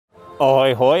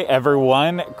Ahoy hoy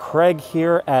everyone, Craig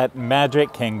here at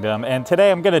Magic Kingdom, and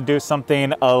today I'm going to do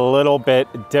something a little bit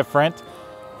different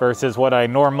versus what I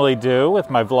normally do with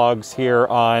my vlogs here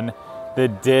on the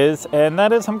DIS, and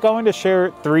that is I'm going to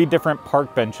share 3 different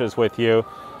park benches with you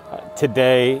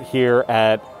today here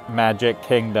at Magic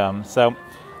Kingdom. So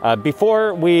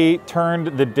before we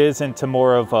turned the DIS into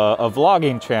more of a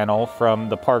vlogging channel from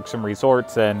the parks and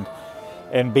resorts and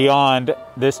beyond,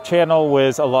 this channel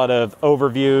was a lot of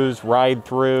overviews,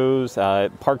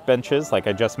 ride-throughs, park benches, like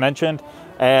I just mentioned.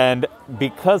 And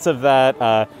because of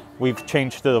that, we've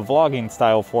changed to the vlogging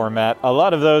style format. A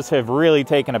lot of those have really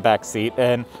taken a back seat.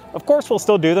 And of course, we'll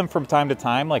still do them from time to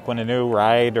time, like when a new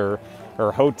ride or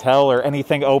hotel or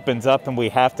anything opens up and we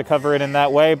have to cover it in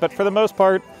that way. But for the most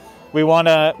part, we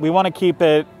wanna keep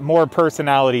it more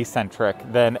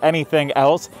personality-centric than anything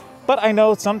else. But I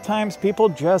know sometimes people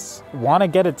just want to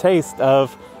get a taste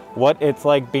of what it's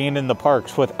like being in the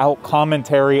parks without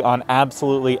commentary on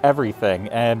absolutely everything.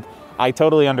 And I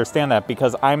totally understand that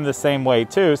because I'm the same way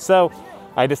too. So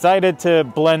I decided to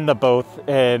blend the both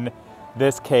in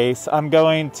this case. I'm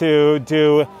going to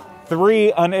do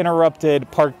 3 uninterrupted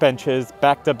park benches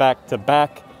back to back to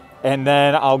back. And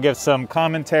then I'll give some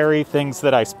commentary, things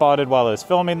that I spotted while I was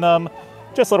filming them,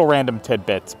 just little random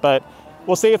tidbits. But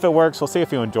we'll see if it works. We'll see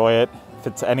if you enjoy it, if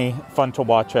it's any fun to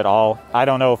watch at all. I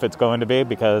don't know if it's going to be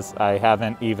because I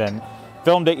haven't even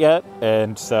filmed it yet,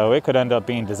 and so it could end up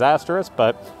being disastrous,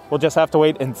 but we'll just have to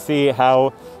wait and see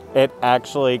how it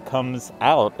actually comes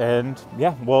out. And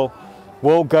yeah,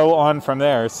 we'll go on from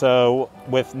there. So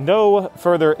with no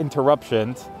further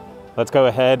interruptions, let's go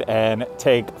ahead and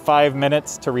take 5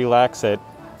 minutes to relax it.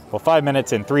 Well, 5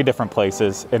 minutes in 3 different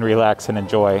places and relax and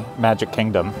enjoy Magic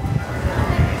Kingdom.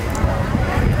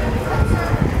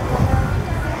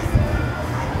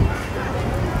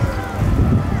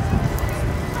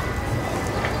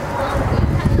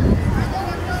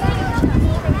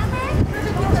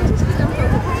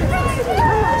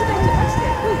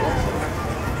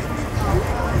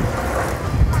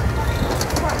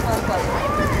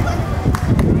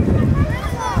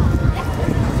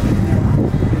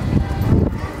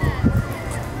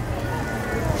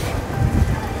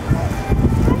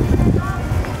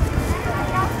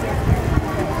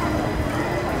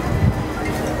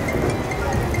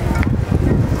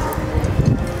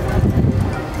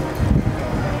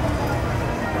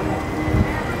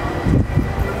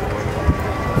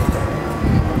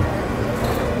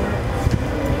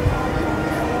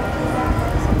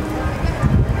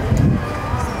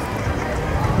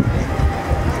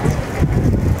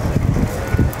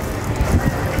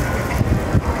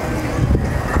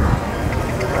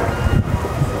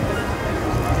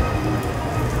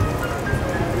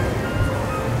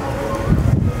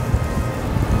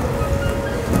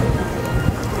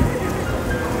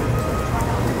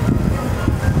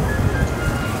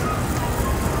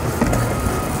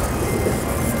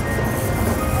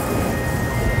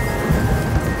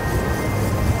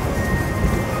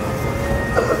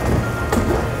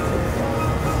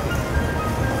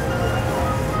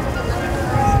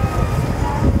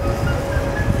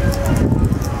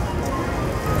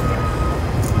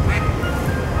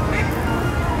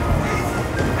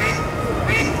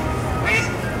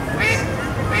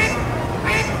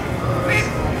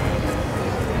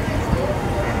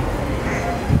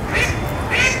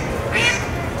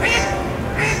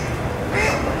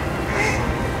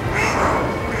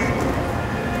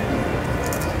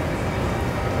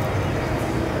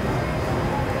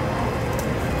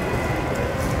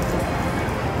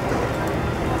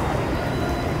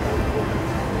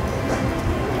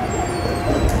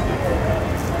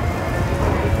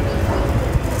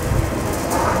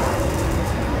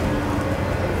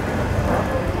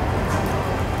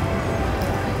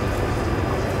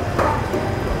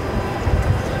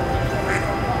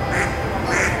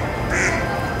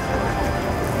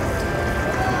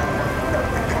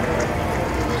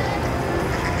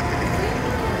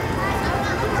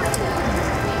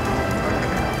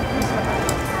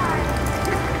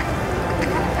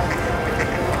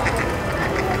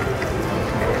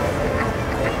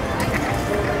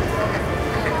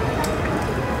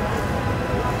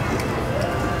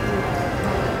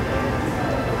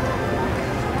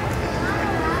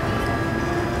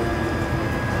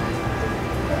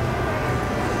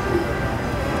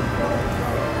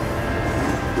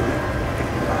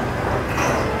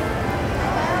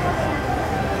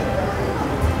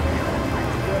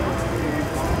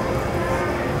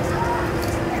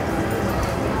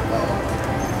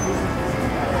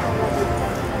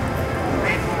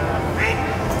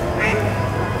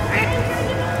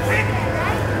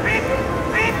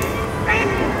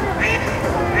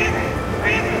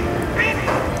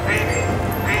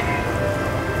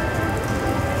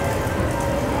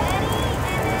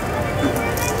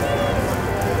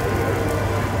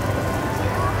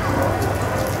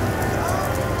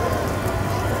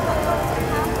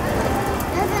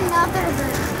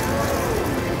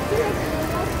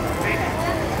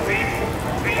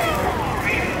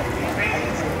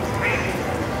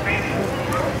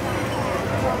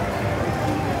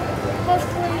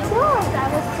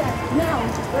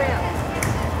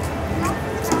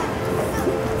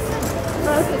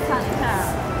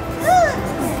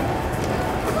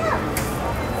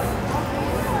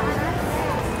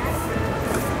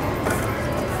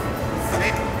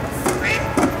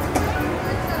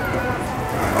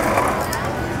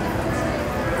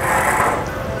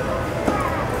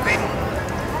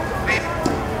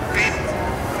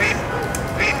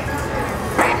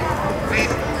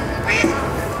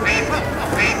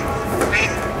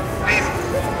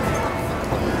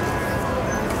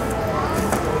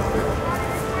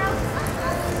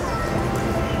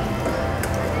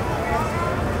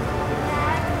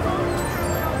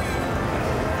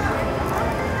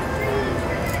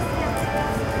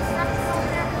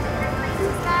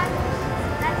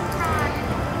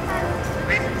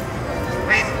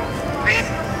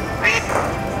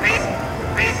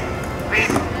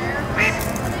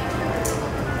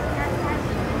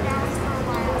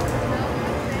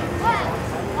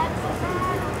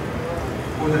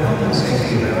 For the health and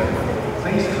safety of everyone,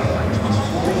 face coverings must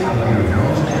fully cover your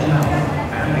nose and mouth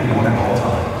and be worn at all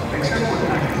times, except for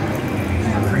actively eating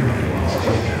or drinking while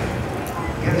stationary.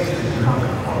 Guests who do not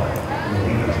comply will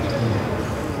leave us to live.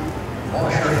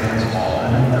 Wash your hands often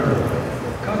and thoroughly.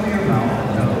 Cover your mouth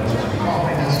and nose when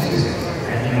coughing and sneezing,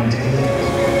 and maintain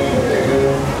distance.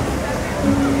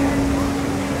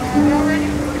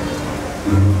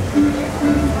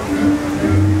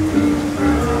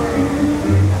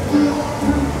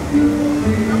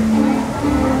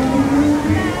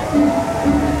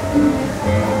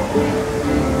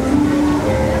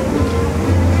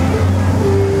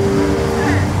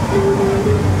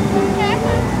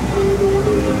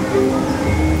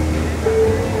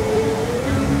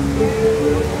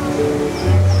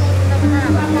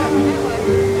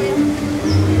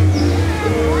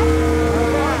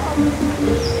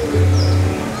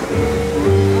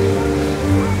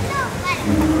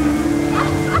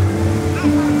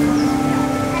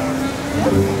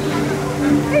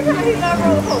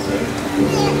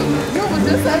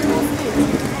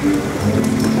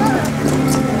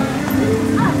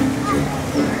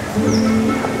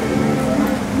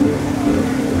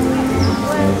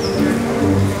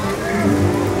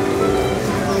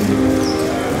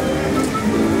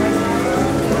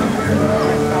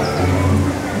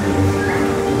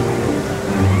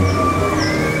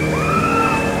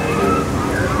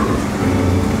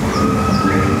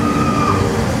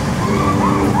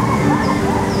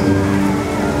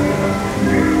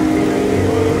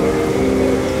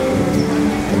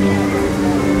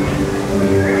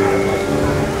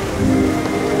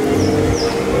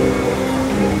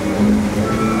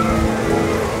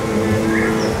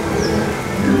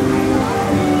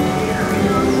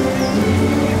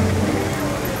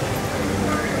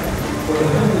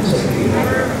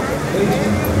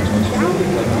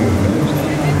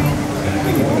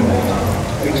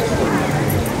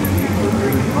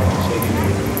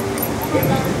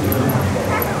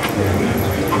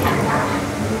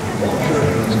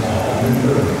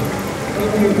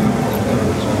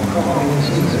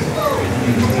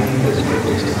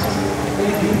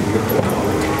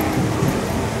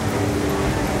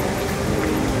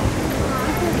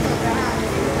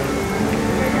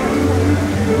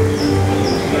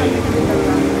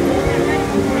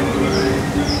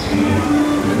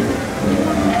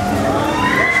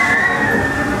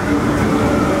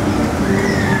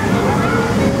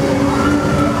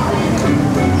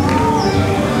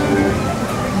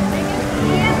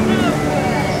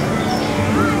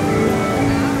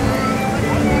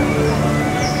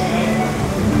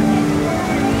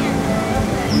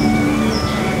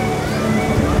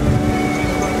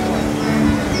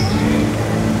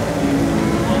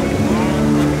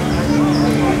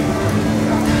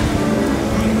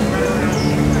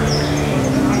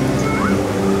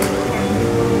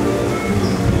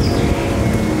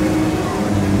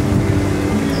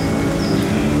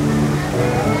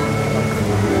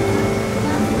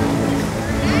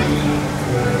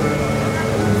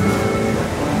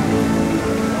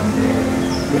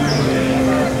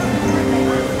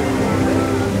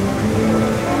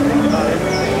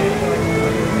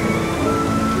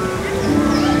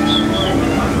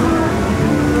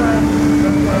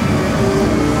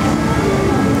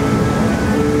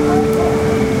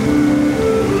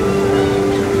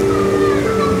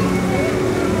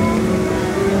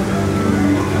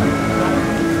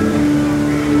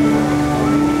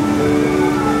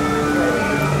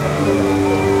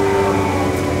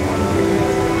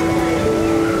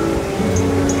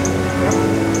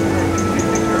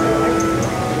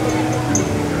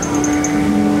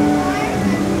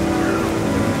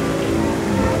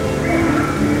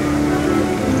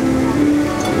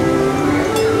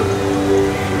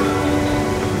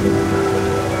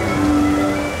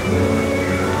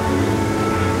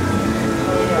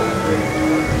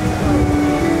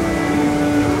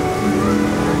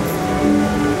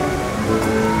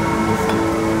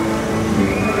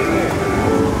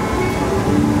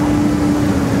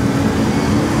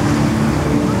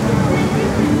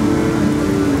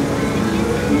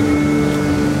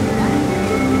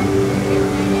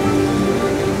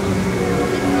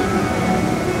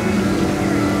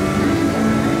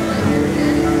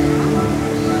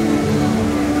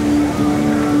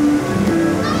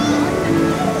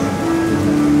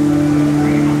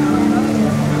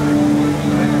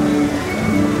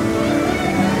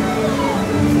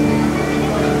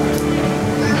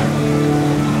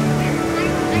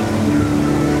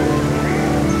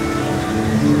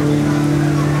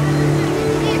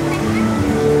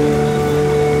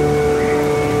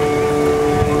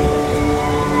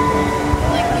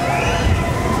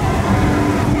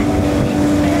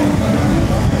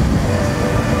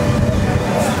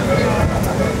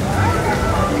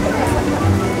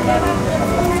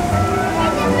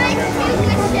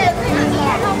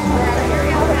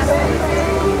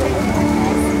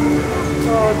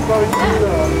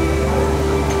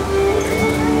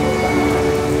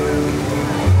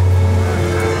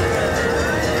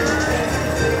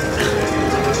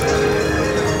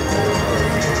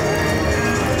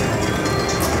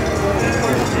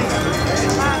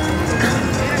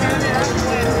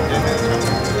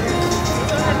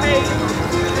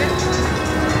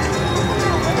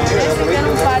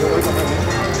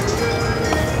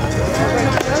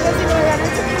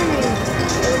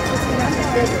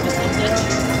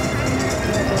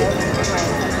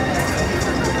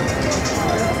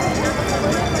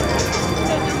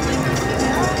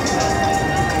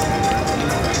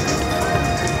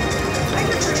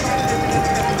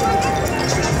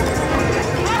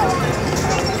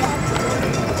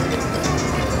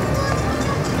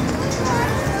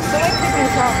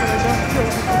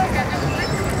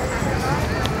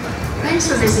 Thanks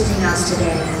for visiting us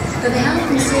today. For the health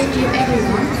and safety of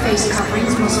everyone, face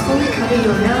coverings must fully cover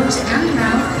your nose and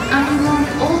mouth and be worn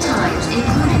at all times,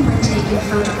 including when taking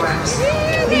photographs.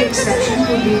 The exception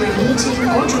will be when eating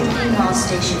or drinking while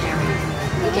stationary.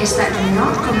 Guests that do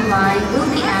not comply will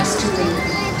be asked to leave.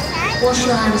 Wash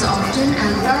your hands often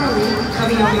and thoroughly,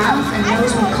 cover your mouth and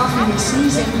nose when coughing and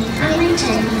sneezing, and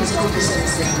maintain physical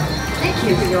distancing. Thank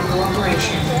you for your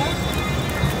cooperation.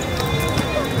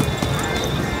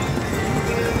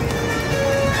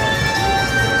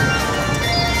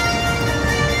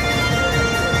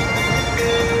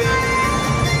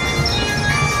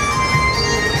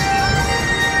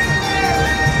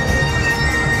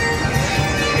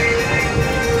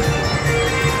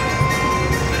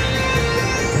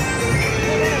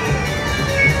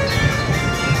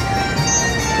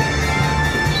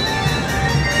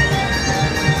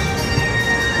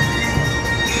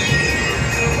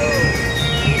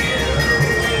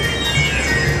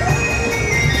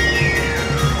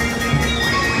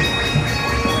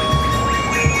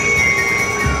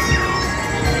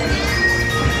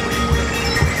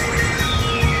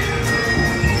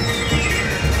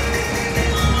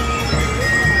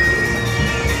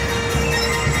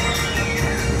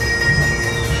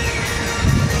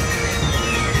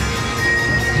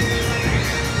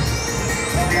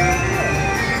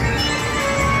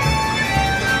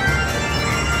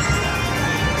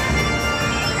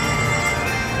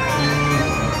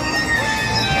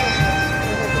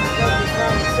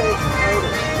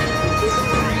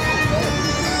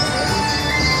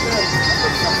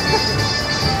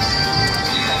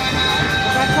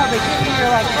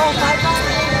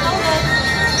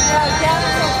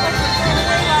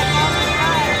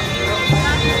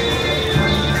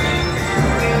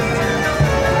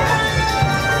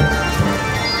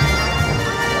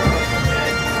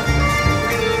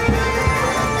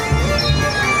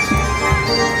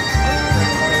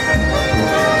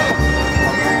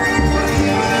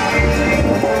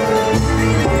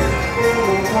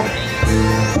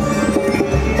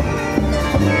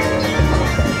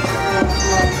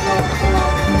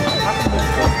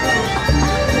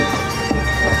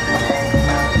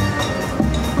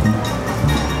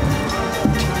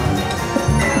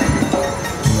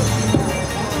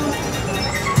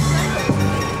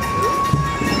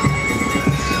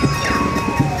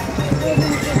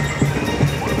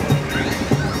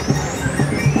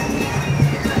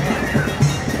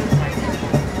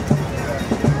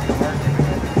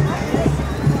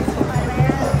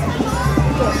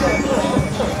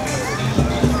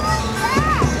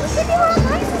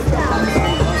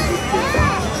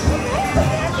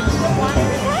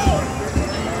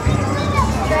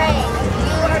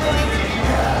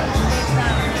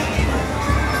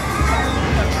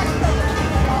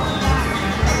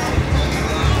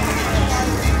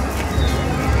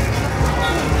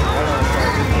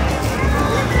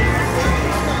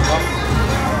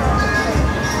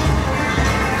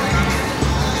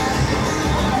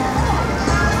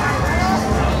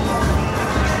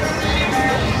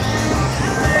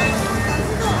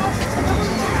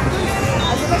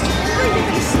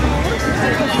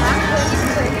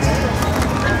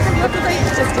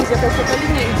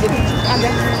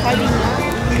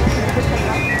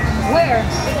 Where?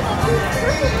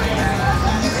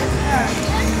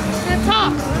 The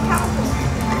top.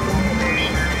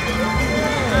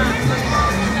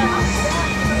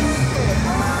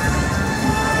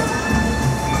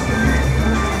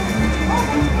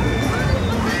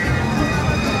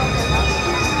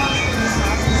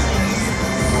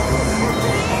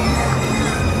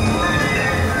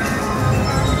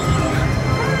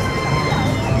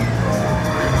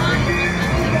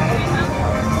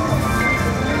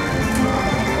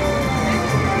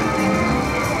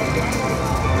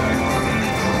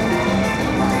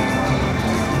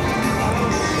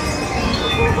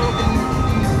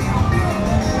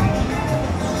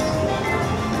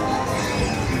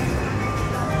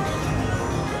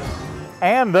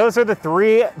 And those are the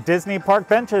 3 Disney park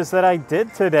benches that I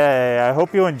did today. I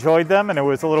hope you enjoyed them and it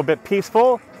was a little bit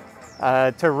peaceful.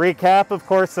 To recap, of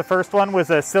course, the first one was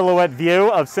a silhouette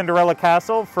view of Cinderella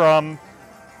Castle from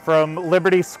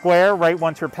Liberty Square, right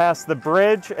once you're past the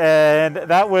bridge. And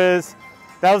that was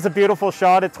a beautiful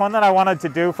shot. It's one that I wanted to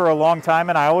do for a long time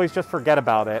and I always just forget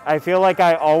about it. I feel like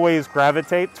I always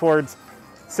gravitate towards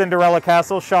Cinderella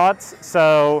Castle shots,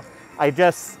 so I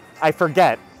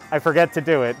forget to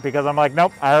do it because I'm like,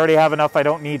 nope, I already have enough. I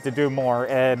don't need to do more.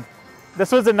 And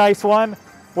this was a nice one.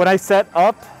 When I set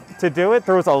up to do it,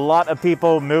 there was a lot of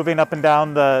people moving up and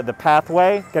down the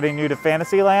pathway, getting new to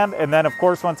Fantasyland. And then, of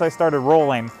course, once I started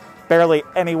rolling, barely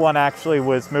anyone actually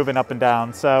was moving up and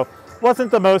down. So it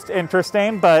wasn't the most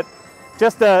interesting, but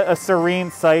just a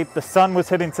serene sight. The sun was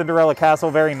hitting Cinderella Castle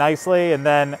very nicely. And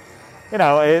then, you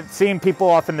know, seeing people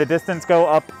off in the distance go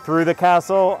up through the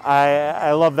castle,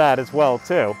 I love that as well,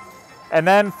 too. And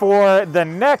then for the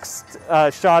next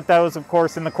shot, that was, of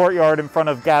course, in the courtyard in front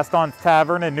of Gaston's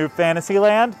Tavern in New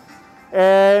Fantasyland.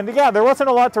 And yeah, there wasn't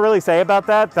a lot to really say about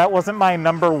that. That wasn't my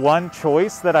 #1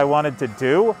 choice that I wanted to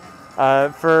do.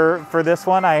 For this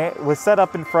one, I was set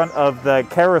up in front of the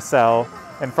carousel,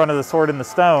 in front of the Sword in the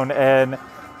Stone, and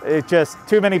it just,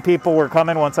 too many people were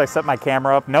coming once I set my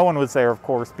camera up. No one was there, of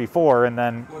course, before, and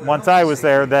then once I was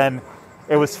there, then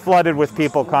it was flooded with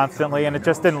people constantly, and it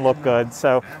just didn't look good.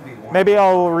 So maybe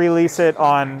I'll release it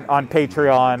on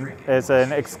Patreon as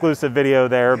an exclusive video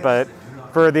there, but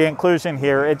for the inclusion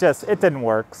here, it didn't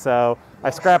work. So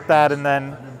I scrapped that and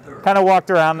then kind of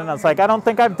walked around, and I was like, I don't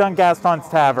think I've done Gaston's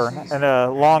Tavern in a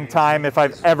long time, if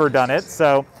I've ever done it.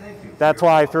 So that's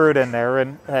why I threw it in there,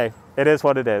 and hey, it is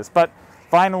what it is. But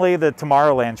finally, the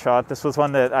Tomorrowland shot. This was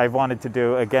one that I've wanted to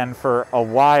do again for a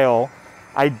while.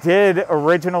 I did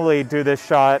originally do this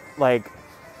shot like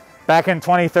back in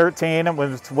 2013. It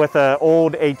was with an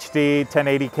old HD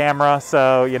 1080 camera.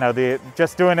 So, you know,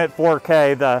 just doing it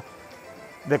 4K,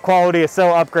 the quality is so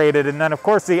upgraded. And then, of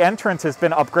course, the entrance has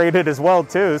been upgraded as well,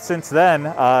 too. Since then,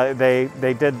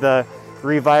 they did the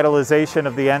revitalization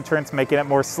of the entrance, making it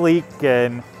more sleek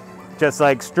and just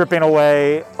like stripping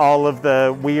away all of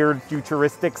the weird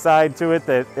futuristic side to it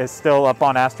that is still up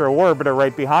on Astro Orbiter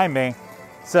right behind me.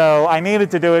 So I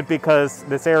needed to do it because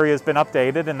this area has been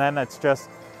updated, and then it's just,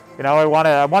 you know, I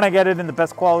want to get it in the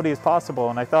best quality as possible.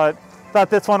 And I thought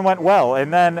this one went well.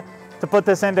 And then to put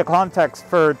this into context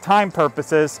for time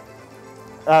purposes,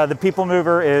 the People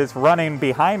Mover is running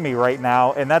behind me right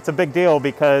now, and that's a big deal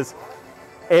because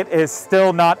it is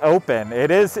still not open.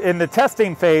 It is in the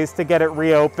testing phase to get it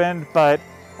reopened, but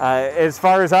as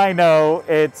far as I know,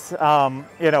 it's,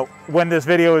 you know, when this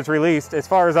video is released, as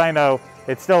far as I know,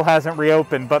 it still hasn't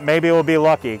reopened, but maybe we'll be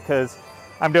lucky because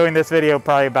I'm doing this video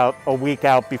probably about a week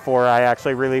out before I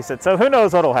actually release it. So who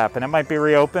knows what'll happen. It might be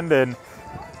reopened and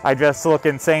I just look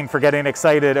insane for getting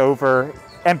excited over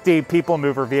empty People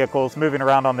Mover vehicles moving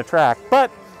around on the track.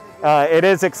 But it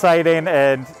is exciting,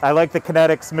 and I like the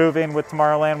kinetics moving with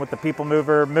Tomorrowland, with the People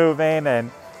Mover moving,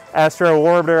 and Astro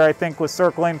Orbiter, I think, was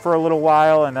circling for a little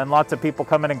while, and then lots of people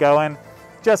coming and going.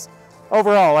 Just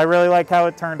overall, I really like how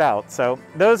it turned out. So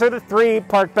those are the 3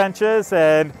 park benches,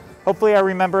 and hopefully I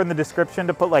remember in the description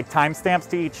to put like timestamps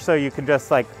to each so you can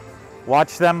just like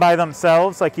watch them by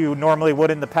themselves like you normally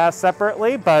would in the past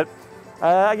separately. But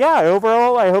yeah,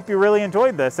 overall, I hope you really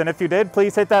enjoyed this. And if you did,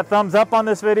 please hit that thumbs up on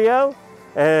this video.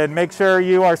 And make sure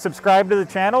you are subscribed to the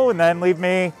channel, and then leave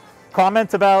me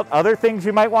comments about other things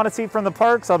you might want to see from the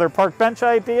parks, other park bench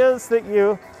ideas that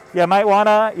you might want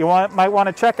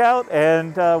to check out,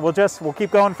 and we'll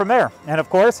keep going from there. And of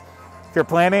course, if you're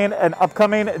planning an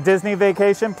upcoming Disney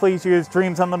vacation, please use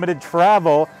Dreams Unlimited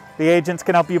Travel. The agents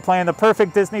can help you plan the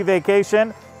perfect Disney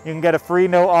vacation. You can get a free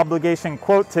no obligation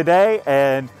quote today,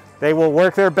 and they will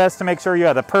work their best to make sure you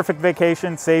have the perfect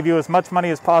vacation, save you as much money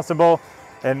as possible,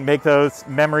 and make those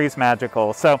memories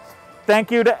magical. So thank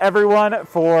you to everyone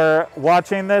for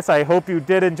watching this. I hope you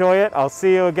did enjoy it. I'll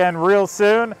see you again real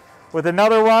soon with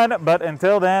another one, but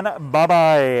until then,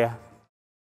 bye-bye.